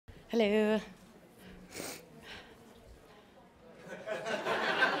Hello.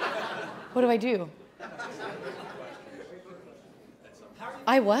 What do I do?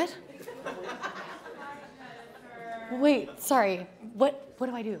 I what? Wait, sorry. What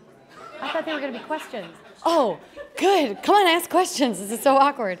do I do? I thought they were going to be questions. Oh, good. Come on, ask questions. This is so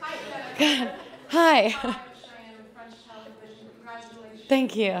awkward. Good. Hi.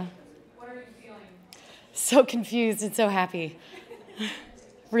 Thank you. What are you feeling? So confused and so happy.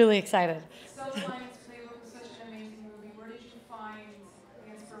 Really excited. Silver Linings Playbook was such an amazing movie. Where did you find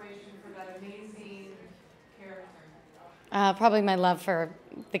the inspiration for that amazing character? Probably my love for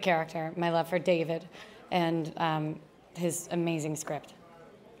the character, my love for David, and his amazing script.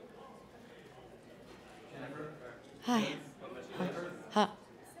 Hi. Hi.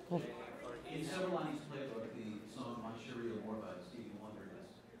 In Silver Linings Playbook, the song "I'm Sure You'll More" by Stevie Wonder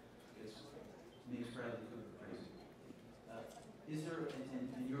makes Bradley Cooper crazy. Is there,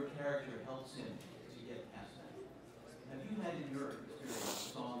 and your character helps him to get past that? Have you had in your experience a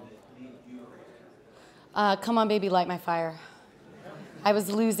song that made you crazy? Come on, baby, light my fire. I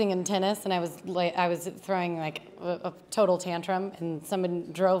was losing in tennis, and I was throwing like a total tantrum, and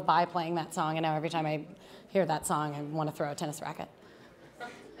someone drove by playing that song, and now every time I hear that song, I want to throw a tennis racket.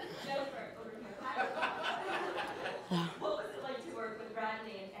 What was it like to work with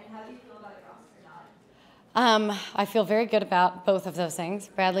Bradley, and how do you feel about your Oscar nod? I feel very good about both of those things.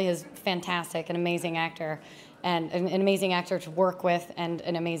 Bradley is fantastic, an amazing actor, and an amazing actor to work with, and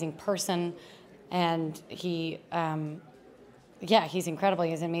an amazing person, and he, yeah, he's incredible.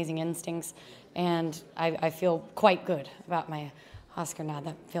 He has amazing instincts, and I feel quite good about my Oscar nod.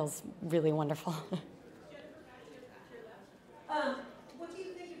 That feels really wonderful. What do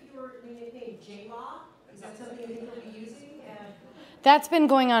you think if you were named J-Law? Is that something you think you'll be using? That's been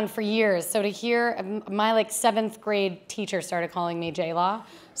going on for years. So to hear, my like 7th grade teacher started calling me J-Law.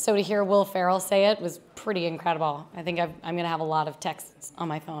 So to hear Will Ferrell say it was pretty incredible. I think I'm going to have a lot of texts on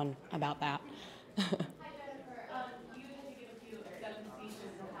my phone about that. Hi, Jennifer. You had to give a few acceptance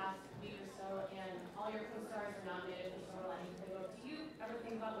speeches in the past week or so, and all your co-stars are nominated for Silver Linings Playbook. Do you ever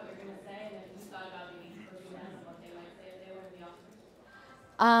think about what you're going to say, and have you thought about maybe pushing them and what they might say if they were in the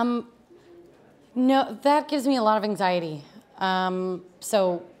Oscars? No, that gives me a lot of anxiety.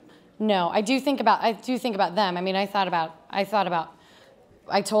 So, no, I do think about them. I mean, I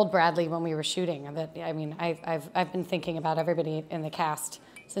told Bradley when we were shooting that, I mean, I've been thinking about everybody in the cast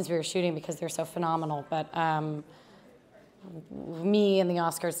since we were shooting because they're so phenomenal. But me and the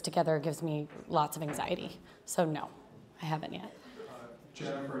Oscars together gives me lots of anxiety. So no, I haven't yet.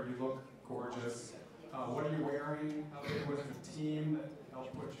 Jennifer, you look gorgeous. What are you wearing? How big was the team that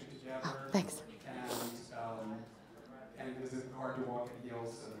helped put you together? Oh, thanks. And is it hard to walk in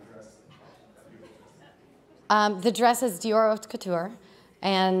heels and a dress? The dress is Dior Haute Couture,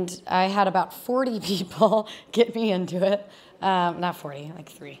 and I had about 40 people get me into it. Not 40, like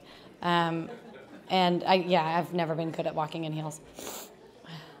 3. And I've never been good at walking in heels.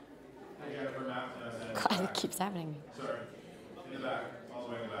 God, it keeps happening. Sorry, in the back, all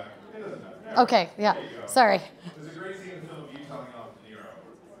the way in the back. It doesn't matter. Okay, yeah, sorry. There's a great scene in the film of you telling off De Niro.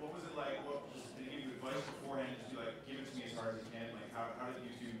 What was it like? Did he give you advice beforehand? Just be like, give it to me as hard as you can. Like, how did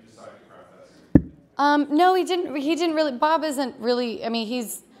you two decide to craft that scene? No, he didn't really. Bob isn't really. I mean,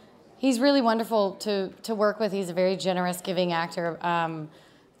 he's really wonderful to work with. He's a very generous, giving actor.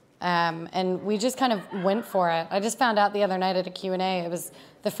 And we just kind of went for it. I just found out the other night at a Q&A, it was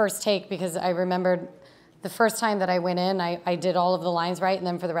the first take because I remembered the first time that I went in, I did all of the lines right, and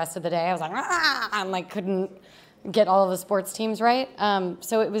then for the rest of the day, I was like, ah, and like couldn't get all of the sports teams right.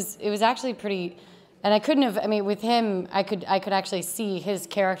 So it was actually pretty, and I couldn't have. I mean, with him, I could actually see his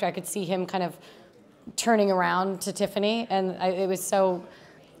character. I could see him kind of turning around to Tiffany, and it was so.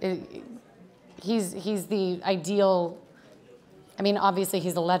 He's the ideal. I mean, obviously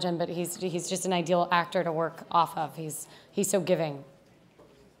he's a legend, but he's just an ideal actor to work off of. He's so giving.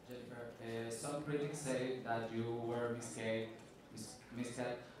 Jennifer, some critics say that you were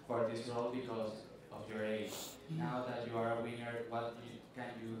miscast for this role because of your age. Now that you are a winner, what can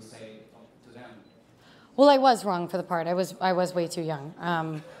you say to them? Well, I was wrong for the part. I was way too young.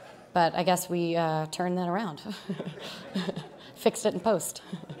 But I guess we turned that around. Fixed it in post.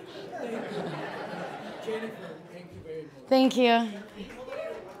 Jennifer, thank you very much. Thank you.